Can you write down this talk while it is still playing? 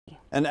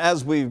And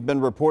as we've been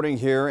reporting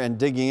here and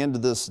digging into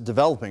this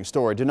developing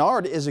story,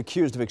 Dennard is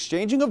accused of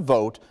exchanging a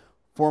vote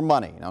for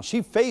money. Now,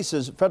 she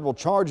faces federal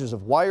charges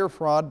of wire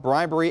fraud,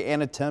 bribery,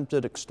 and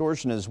attempted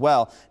extortion as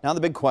well. Now,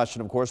 the big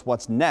question, of course,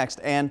 what's next,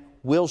 and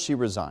will she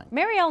resign?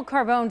 Marielle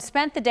Carbone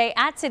spent the day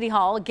at City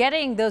Hall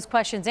getting those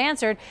questions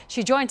answered.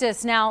 She joins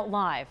us now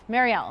live.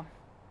 Marielle.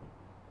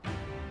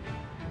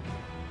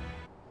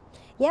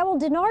 Yeah, well,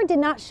 Dennard did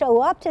not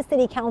show up to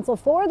City Council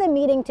for the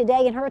meeting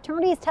today, and her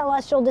attorneys tell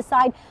us she'll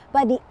decide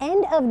by the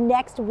end of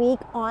next week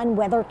on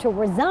whether to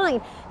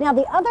resign. Now,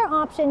 the other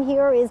option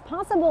here is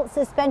possible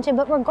suspension,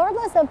 but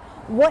regardless of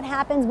what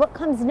happens, what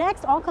comes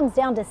next all comes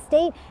down to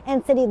state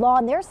and city law,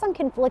 and there's some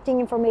conflicting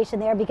information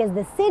there because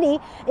the city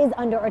is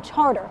under a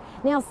charter.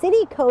 Now,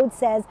 city code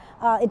says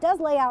it does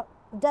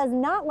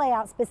not lay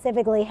out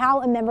specifically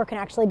how a member can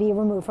actually be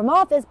removed from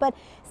office, but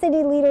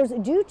city leaders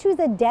do choose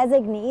a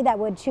designee that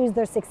would choose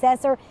their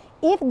successor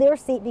if their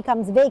seat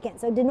becomes vacant.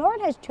 So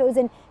Dennard has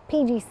chosen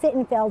PG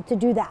Sittenfeld to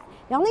do that.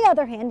 Now, on the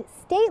other hand,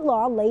 state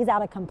law lays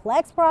out a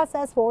complex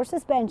process for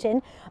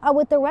suspension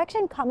with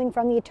direction coming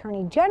from the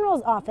Attorney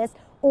General's office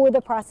or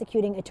the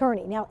prosecuting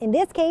attorney. Now, in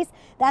this case,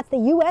 that's the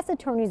U.S.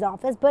 Attorney's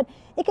Office, but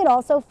it could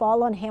also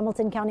fall on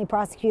Hamilton County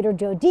Prosecutor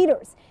Joe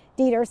Deters.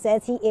 Deters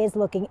says he is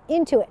looking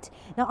into it.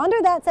 Now, under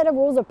that set of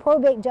rules, a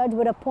probate judge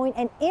would appoint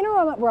an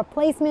interim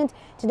replacement.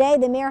 Today,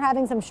 the mayor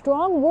having some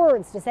strong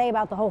words to say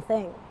about the whole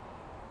thing.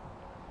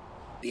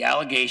 The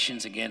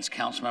allegations against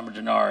Councilmember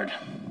Dennard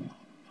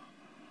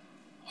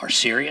are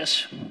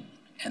serious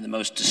and the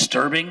most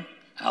disturbing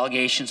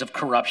allegations of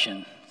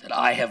corruption that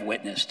I have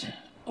witnessed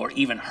or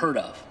even heard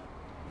of.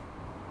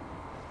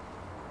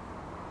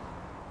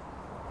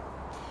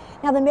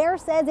 Now, the mayor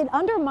says it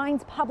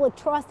undermines public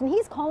trust, and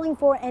he's calling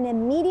for an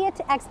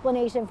immediate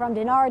explanation from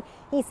Dennard.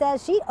 He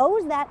says she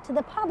owes that to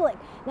the public.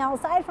 Now,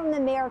 aside from the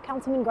mayor,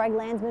 Councilman Greg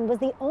Landsman was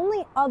the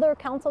only other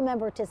council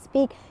member to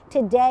speak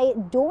today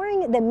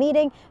during the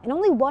meeting, and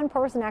only one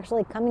person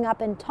actually coming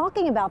up and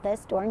talking about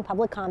this during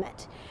public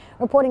comment.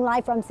 Reporting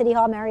live from City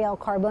Hall, Marielle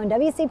Carbone,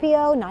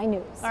 WCPO 9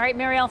 News. All right,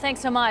 Marielle, thanks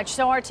so much.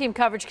 So our team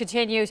coverage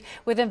continues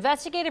with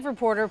investigative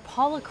reporter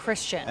Paula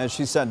Christian. As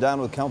she sat down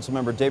with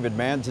Councilmember David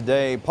Mann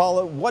today,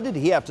 Paula, what did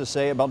he have to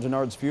say about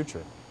Dennard's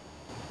future?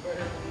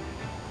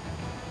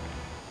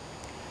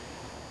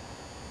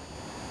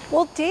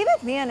 Well,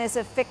 David Mann is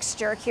a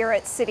fixture here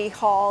at City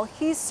Hall.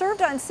 He's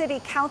served on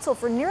City Council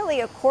for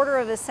nearly a quarter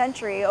of a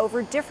century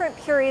over different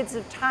periods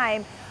of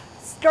time,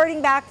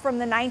 starting back from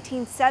the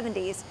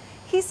 1970s.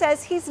 He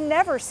says he's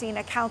never seen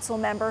a council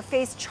member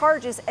face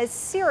charges as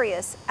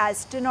serious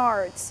as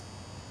Dennard's.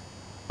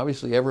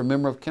 Obviously, every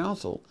member of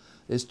council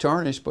is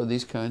tarnished by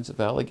these kinds of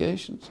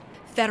allegations.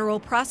 Federal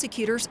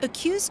prosecutors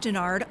accused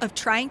Dennard of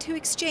trying to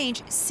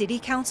exchange city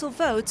council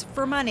votes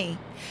for money.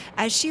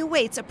 As she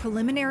awaits a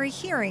preliminary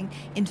hearing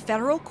in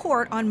federal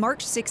court on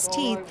March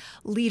 16th,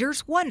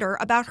 leaders wonder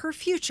about her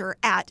future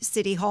at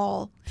City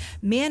Hall.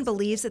 Mann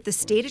believes that the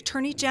state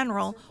attorney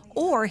general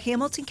or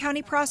Hamilton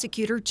County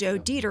Prosecutor Joe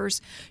Deters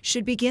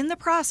should begin the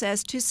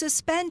process to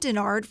suspend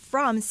Dennard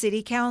from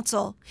city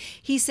council.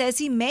 He says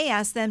he may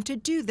ask them to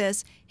do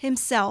this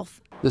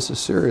himself. This is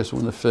serious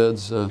when the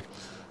feds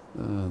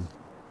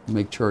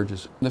make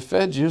charges. The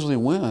feds usually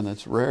win.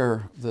 It's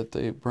rare that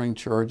they bring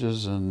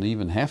charges and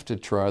even have to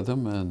try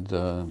them,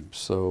 and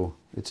so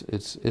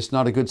it's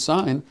not a good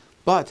sign,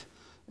 but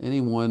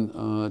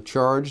anyone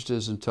charged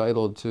is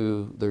entitled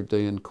to their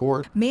day in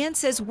court. Mann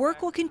says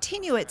work will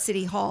continue at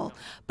City Hall,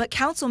 but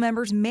council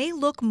members may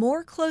look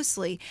more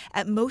closely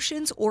at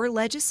motions or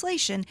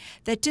legislation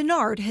that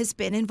Dennard has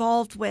been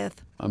involved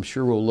with. I'm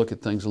sure we'll look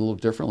at things a little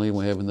differently than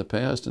we have in the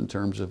past in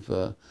terms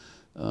of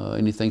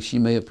anything she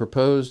may have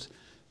proposed,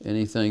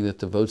 anything that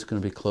the vote's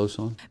going to be close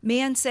on.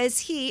 Mann says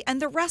he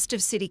and the rest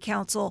of City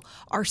Council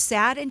are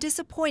sad and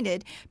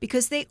disappointed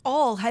because they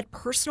all had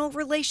personal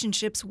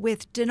relationships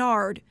with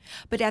Dennard.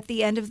 But at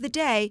the end of the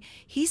day,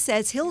 he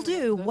says he'll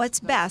do what's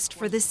best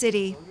for the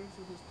city.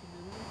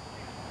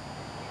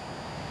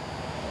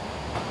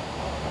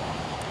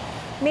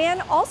 Mann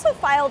also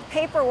filed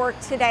paperwork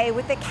today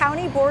with the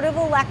County Board of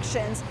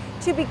Elections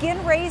to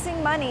begin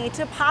raising money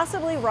to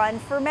possibly run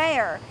for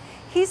mayor.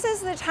 He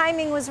says the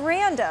timing was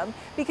random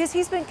because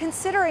he's been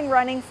considering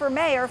running for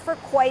mayor for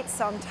quite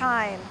some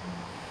time.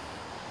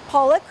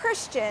 Paula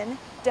Christian,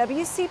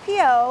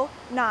 WCPO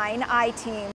 9 I-Team.